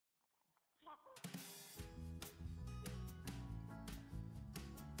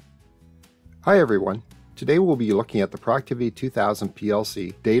Hi everyone. Today we'll be looking at the Productivity 2000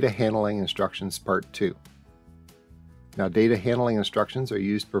 PLC Data Handling Instructions Part 2. Now, data handling instructions are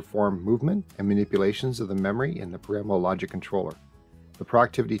used to perform movement and manipulations of the memory in the programmable logic controller. The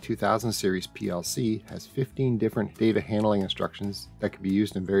Productivity 2000 Series PLC has 15 different data handling instructions that can be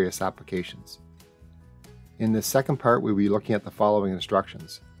used in various applications. In this second part, we'll be looking at the following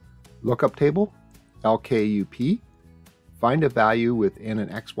instructions: Lookup Table, LKUP, find a value within an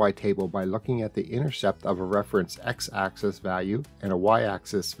XY table by looking at the intercept of a reference x-axis value and a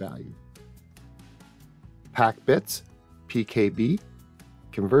y-axis value. Pack bits, PKB,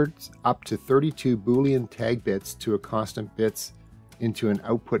 converts up to 32 Boolean tag bits to a constant bits into an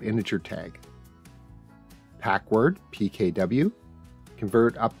output integer tag. Pack word, PKW,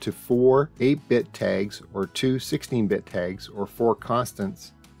 convert up to 4 8-bit tags or 2 16-bit tags or 4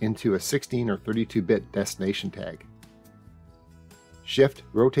 constants into a 16 or 32-bit destination tag. Shift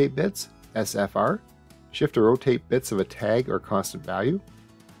rotate bits, SFR, shift or rotate bits of a tag or constant value.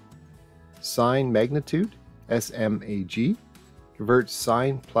 Sign magnitude, SMAG, convert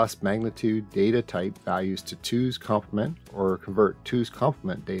sign plus magnitude data type values to 2's complement or convert 2's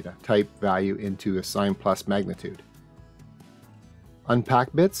complement data type value into a sign plus magnitude.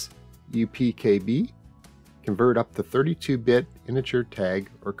 Unpack bits, UPKB, convert up the 32-bit integer tag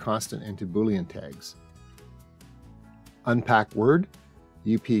or constant into Boolean tags. Unpack word,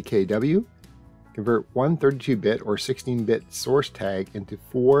 UPKW, convert one 32-bit or 16-bit source tag into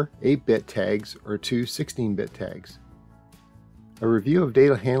 4 8-bit tags or 2 16-bit tags. A review of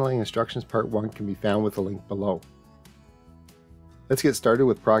Data Handling Instructions Part 1 can be found with the link below. Let's get started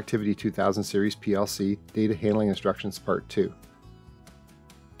with Productivity 2000 Series PLC Data Handling Instructions Part 2.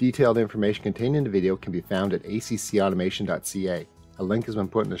 Detailed information contained in the video can be found at accautomation.ca. A link has been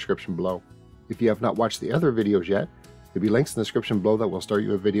put in the description below. If you have not watched the other videos yet, there'll be links in the description below that will start you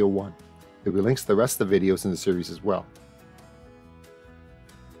with video 1. There'll be links to the rest of the videos in the series as well.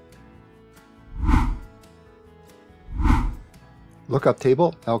 Lookup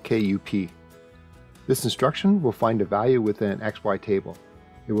Table, LKUP. This instruction will find a value within an XY table.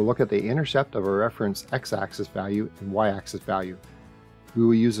 It will look at the intercept of a reference x-axis value and y-axis value. We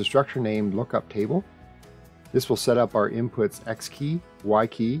will use a structure named Lookup Table. This will set up our inputs x key, y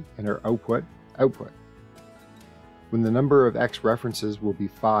key, and our output. When the number of x references will be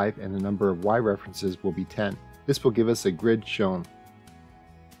 5 and the number of y references will be 10. This will give us a grid shown.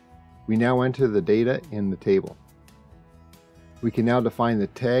 We now enter the data in the table. We can now define the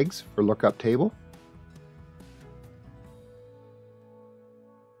tags for Lookup Table.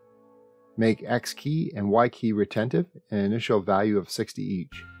 Make x key and y key retentive, an initial value of 60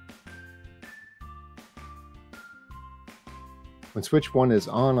 each. When switch 1 is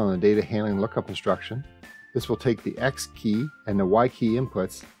on the data handling lookup instruction, this will take the x key and the y key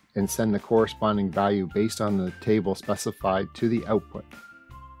inputs and send the corresponding value based on the table specified to the output.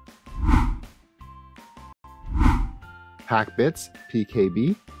 Pack bits,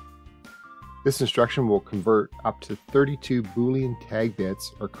 PKB. This instruction will convert up to 32 Boolean tag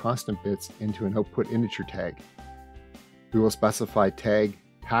bits or constant bits into an output integer tag. We will specify tag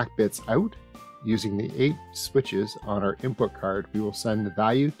pack bits out. Using the 8 switches on our input card, we will send the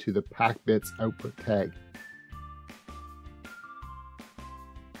value to the pack bits output tag.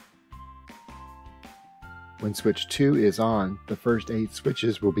 When switch 2 is on, the first 8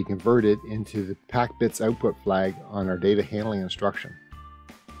 switches will be converted into the pack bits output flag on our data handling instruction.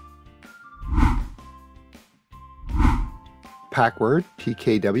 Pack word,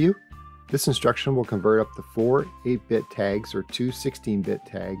 PKW. This instruction will convert up to 4 8-bit tags or 2 16-bit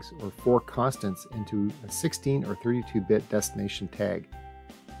tags or 4 constants into a 16 or 32-bit destination tag.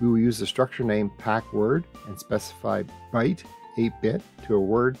 We will use the structure name pack word and specify byte 8-bit to a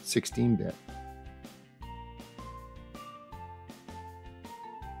word 16-bit.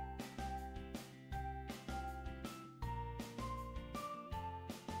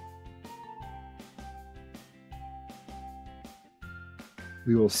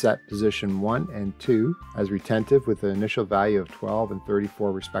 We will set position 1 and 2 as retentive with an initial value of 12 and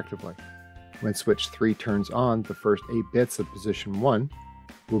 34 respectively. When switch 3 turns on, the first 8 bits of position 1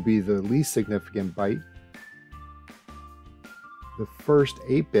 will be the least significant byte. The first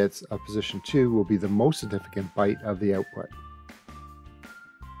 8 bits of position 2 will be the most significant byte of the output.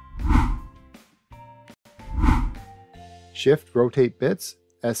 Shift rotate bits,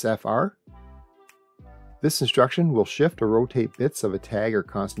 SFR. This instruction will shift or rotate bits of a tag or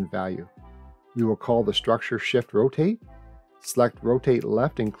constant value. We will call the structure shift rotate. Select rotate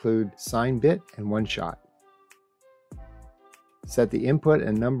left, include sign bit and one shot. Set the input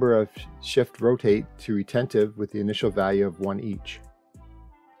and number of shift rotate to retentive with the initial value of 1 each.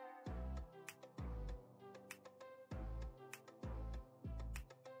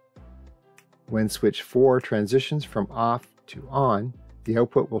 When switch 4 transitions from off to on, the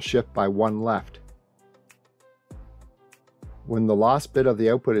output will shift by 1 left. When the lost bit of the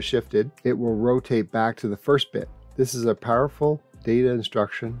output is shifted, it will rotate back to the first bit. This is a powerful data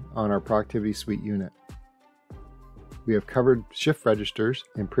instruction on our Productivity Suite unit. We have covered shift registers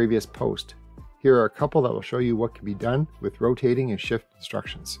in previous posts. Here are a couple that will show you what can be done with rotating and shift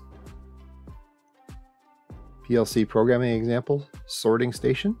instructions. PLC programming example, sorting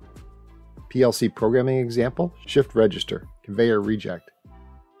station. PLC programming example, shift register, conveyor reject.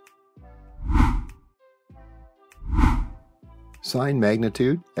 Sign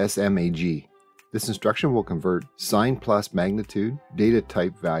magnitude, SMAG. This instruction will convert sign plus magnitude data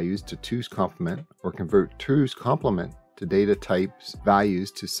type values to 2's complement, or convert 2's complement to data types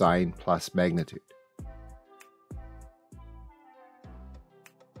values to sign plus magnitude.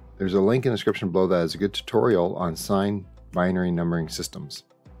 There's a link in the description below that has a good tutorial on sign binary numbering systems.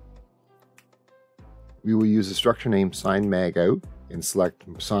 We will use the structure name sign mag out and select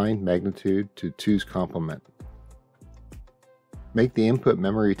sign magnitude to 2's complement. Make the input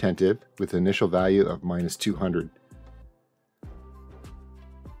memory retentive with the initial value of -200.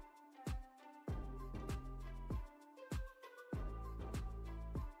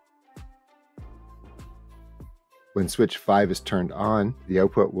 When switch 5 is turned on, the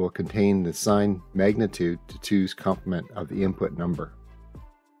output will contain the sign magnitude to 2's complement of the input number.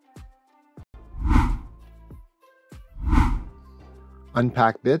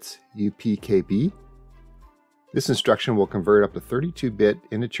 Unpack bits, UPKB. This instruction will convert up to 32-bit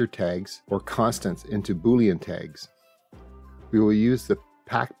integer tags or constants into Boolean tags. We will use the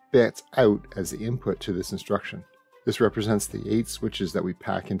pack bits out as the input to this instruction. This represents the 8 switches that we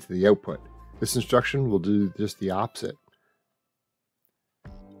pack into the output. This instruction will do just the opposite.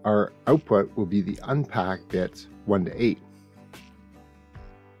 Our output will be the unpack bits 1 to 8.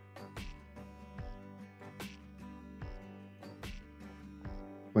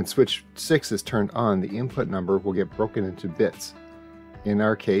 When switch 6 is turned on, the input number will get broken into bits. In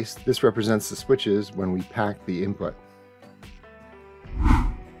our case, this represents the switches when we pack the input.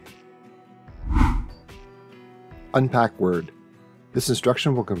 Unpack word. This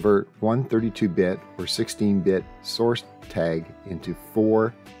instruction will convert one 32-bit or 16-bit source tag into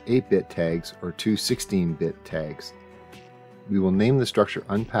 4 8-bit tags or 2 16-bit tags. We will name the structure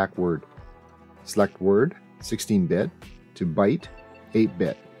unpack word. Select word, 16-bit, to byte,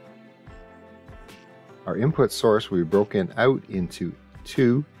 8-bit. Our input source will be broken out into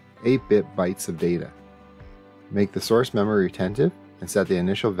 2 8-bit bytes of data. Make the source memory retentive and set the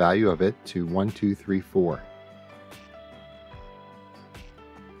initial value of it to 1234.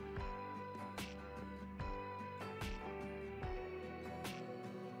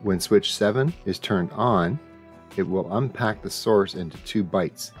 When switch 7 is turned on, it will unpack the source into 2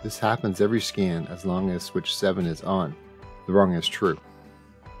 bytes. This happens every scan as long as switch 7 is on. The wrong is true.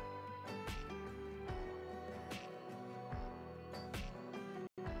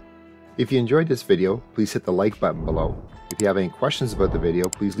 If you enjoyed this video, please hit the like button below. If you have any questions about the video,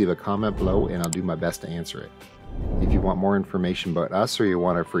 please leave a comment below and I'll do my best to answer it. If you want more information about us or you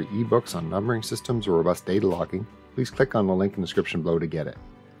want our free ebooks on numbering systems or robust data logging, please click on the link in the description below to get it.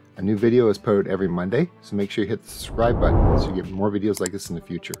 A new video is posted every Monday, so make sure you hit the subscribe button so you get more videos like this in the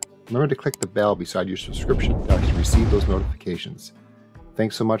future. Remember to click the bell beside your subscription to actually receive those notifications.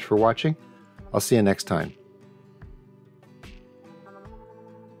 Thanks so much for watching. I'll see you next time.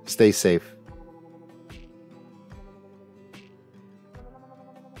 Stay safe.